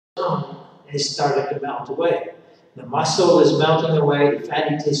tongue has started to melt away. The muscle is melting away, the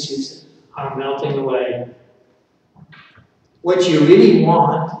fatty tissues are melting away. What you really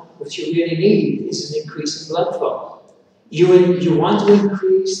want, what you really need, is an increase in blood flow. You want to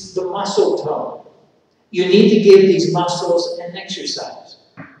increase the muscle tone. You need to give these muscles an exercise.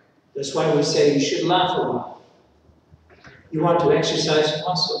 That's why we say you should laugh a lot. You want to exercise your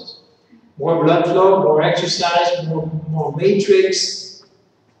muscles. More blood flow, more exercise, more matrix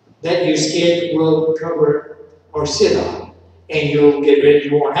that your skin will cover or sit on. And you'll get rid,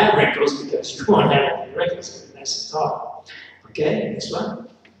 you won't have wrinkles because you won't have any wrinkles. Nice and tall. Okay, next one.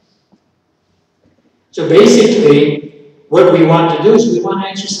 So basically, what we want to do is we want to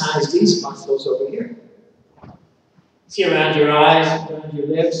exercise these muscles over here. See around your eyes, around your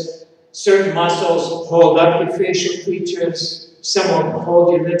lips. Certain muscles hold up your facial features. Some will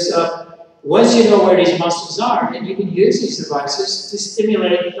hold your lips up. Once you know where these muscles are, then you can use these devices to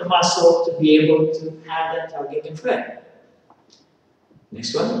stimulate the muscle to be able to have that tugging effect.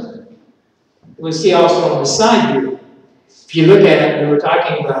 Next one. We'll see also on the side view. If you look at it, we were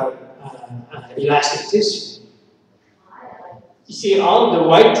talking about elastic tissue. You see, all of the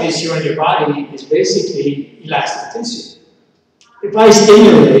white tissue on your body is basically elastic tissue. If I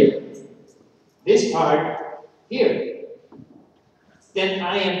stimulate this part here, then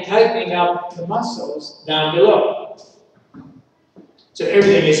I am tightening up the muscles down below. So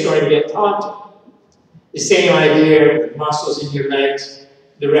everything is going to get tautened. The same idea with muscles in your legs,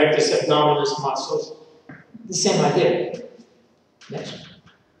 the rectus abdominis muscles, the same idea. Next.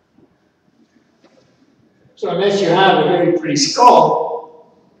 So unless you have a very pretty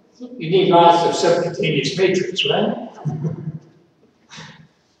skull, you need lots of subcutaneous matrix, right?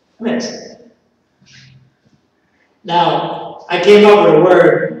 Next. Now, I came up with a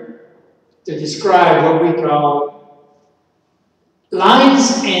word to describe what we call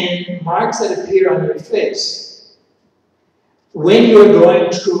lines and marks that appear on your face when you're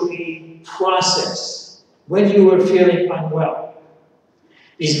going through a process, when you are feeling unwell.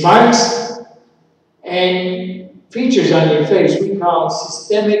 These marks and features on your face we call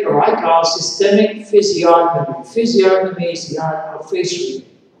systemic, or I call systemic physiognomy. Physiognomy is the art of face reading.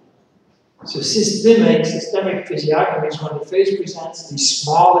 So systemic physiognomy is when the face presents these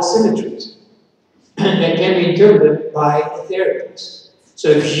small asymmetries that can be interpreted by a therapist. So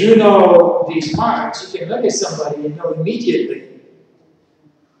if you know these marks, you can look at somebody and know immediately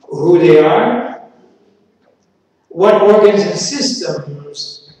who they are, what organs and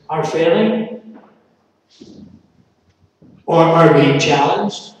systems are failing or are being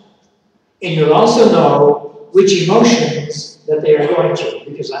challenged, and you'll also know which emotions that they are going through,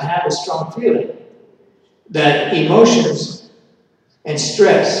 because I have a strong feeling that emotions and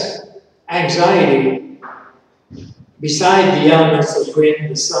stress, anxiety, beside the elements of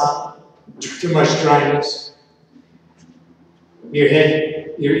wind, the sun, too much dryness, your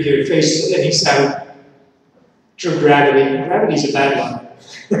head, your face heading south, through gravity. Gravity is a bad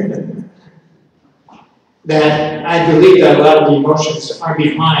one. That I believe that a lot of the emotions are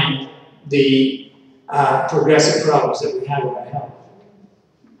behind the progressive problems that we have with our health.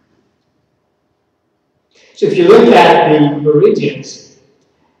 So if you look at the meridians,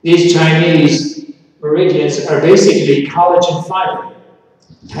 these Chinese meridians are basically collagen fiber,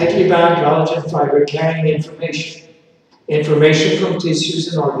 tightly bound collagen fiber carrying information. Information from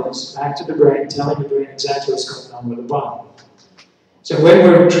tissues and organs back to the brain, telling the brain exactly what's going on with the body. So when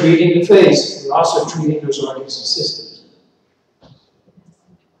we're treating the face, we're also treating those organs and systems.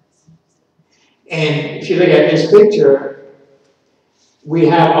 And if you look at this picture, we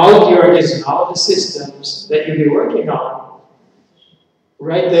have all of the organs and all of the systems that you'll be working on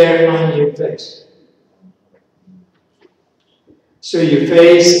right there on your face. So your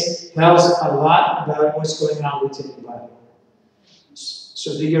face tells a lot about what's going on within the body.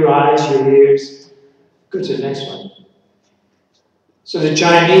 So do your eyes, your ears. Go to the next one. So the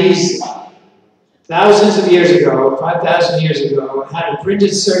Chinese, thousands of years ago, 5,000 years ago, had a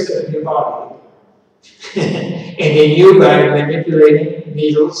printed circuit of your body. And they knew by manipulating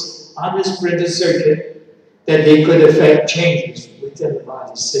needles on this printed circuit that they could affect changes within the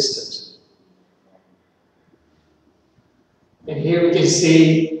body's systems. And here we can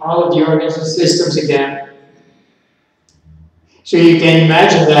see all of the organs and systems again. So you can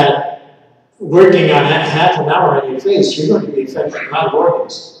imagine that working on that half an hour on your face, you're going to be affecting a lot of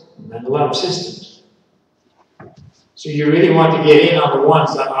organs and a lot of systems. So you really want to get in on the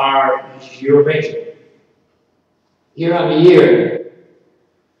ones that are your major. Here on the ear,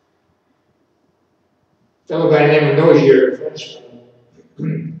 a fellow by the name of Nozier, French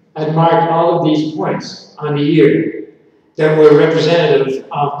fellow, had marked all of these points on the ear. that were representative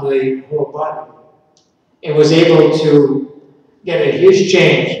of the whole body, and was able to get a huge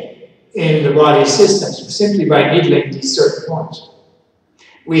change in the body systems simply by needling these certain points.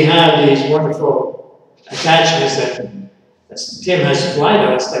 We have these wonderful attachments that Tim has supplied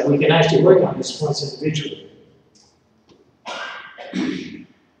us that we can actually work on these points individually.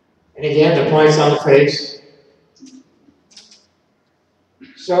 And again, the points on the face.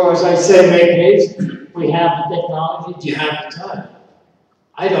 So as I said, make haste. We have the technology. Do you have the time?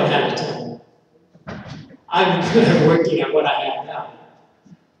 I don't have the time. I'm working on what I have now.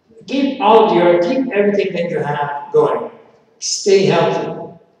 Keep everything that you have going. Stay healthy.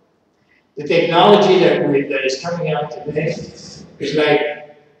 The technology that is coming out today is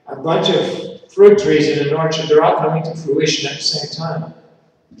like a bunch of fruit trees in an orchard. They're all coming to fruition at the same time.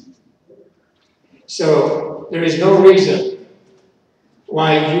 So there is no reason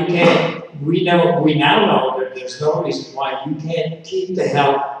why you can't. We now know that there's no reason why you can't keep the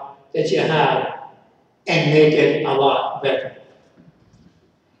health that you have and make it a lot better.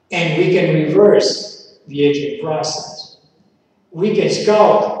 And we can reverse the aging process. We can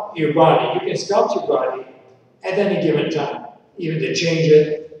sculpt your body. You can sculpt your body at any given time, even to change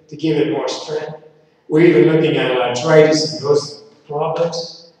it, to give it more strength. We're even looking at arthritis and those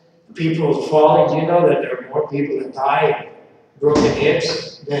problems. People falling. Do you know that there are more people that die of broken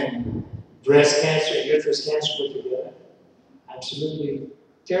hips than breast cancer and uterus cancer put together? Absolutely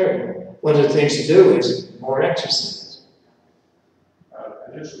terrible. One of the things to do is more exercise.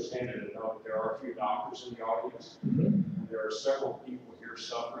 I just was handed a note. There are a few doctors in the audience. Mm-hmm. There are several people here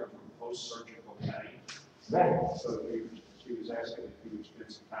suffering from post-surgical pain. Right. So he was asking if you would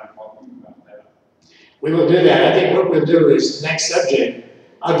spend some time talking about that. We will do that. I think what we'll do is next subject.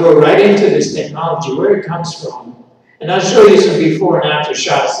 I'll go right into this technology, where it comes from, and I'll show you some before and after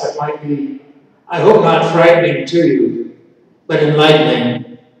shots that might be, I hope, not frightening to you, but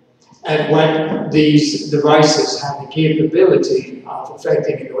enlightening at what these devices have the capability of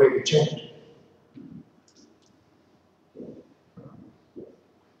affecting in the way we change.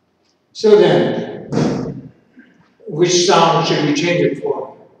 So then, which sound should we change it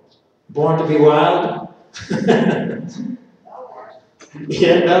for? Born to be Wild?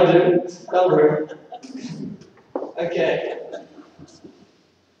 Yeah, that'll do. That'll work. Okay.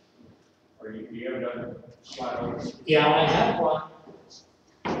 Do you have another slide over? Yeah, I have one.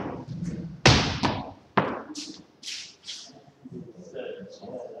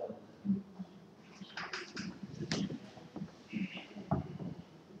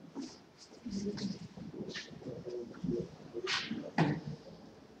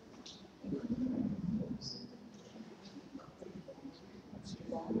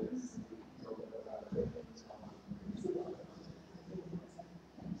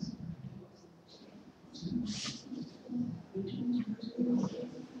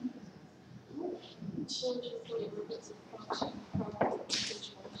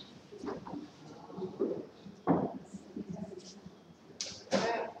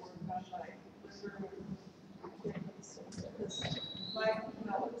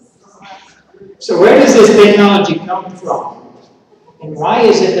 So where does this technology come from? And why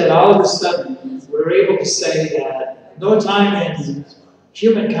is it that all of a sudden we're able to say that no time in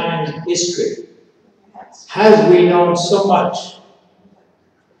humankind's history have we known so much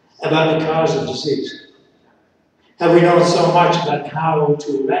about the cause of disease? Have we known so much about how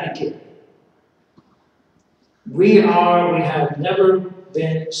to eradicate it? We have never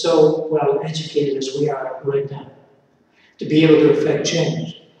been so well educated as we are right now to be able to affect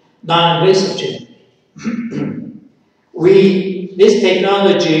change, non-invasive change. This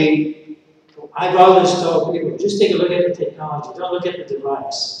technology, I've always told people, just take a look at the technology, don't look at the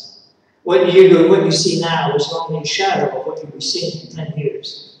device. What you see now is only a shadow of what you'll be seeing in 10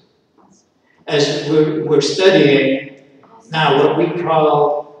 years. As we're studying now what we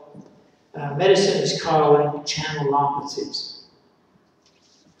call, medicine is calling channelopathies.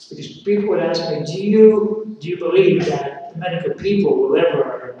 Because people would ask me, do you believe that medical people will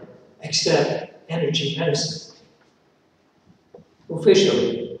ever accept energy medicine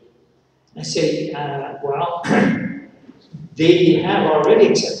officially? I say, well, they have already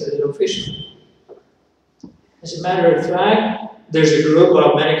accepted it officially. As a matter of fact, there's a group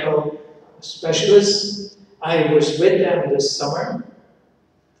of medical specialists. I was with them this summer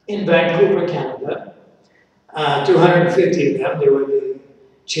in Vancouver, Canada. 250 of them. They were the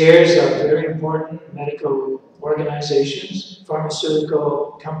chairs of very important medical organizations,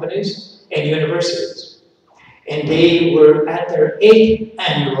 pharmaceutical companies, and universities. And they were at their 8th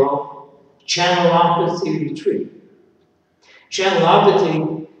annual channelopathy retreat.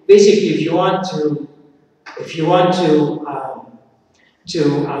 Channelopathy, basically, if If you want to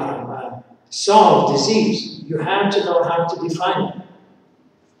solve disease, you have to know how to define it.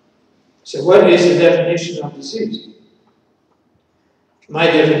 So what is the definition of disease? My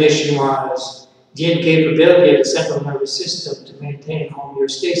definition was the incapability of the central nervous system to maintain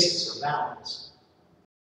homeostasis or balance.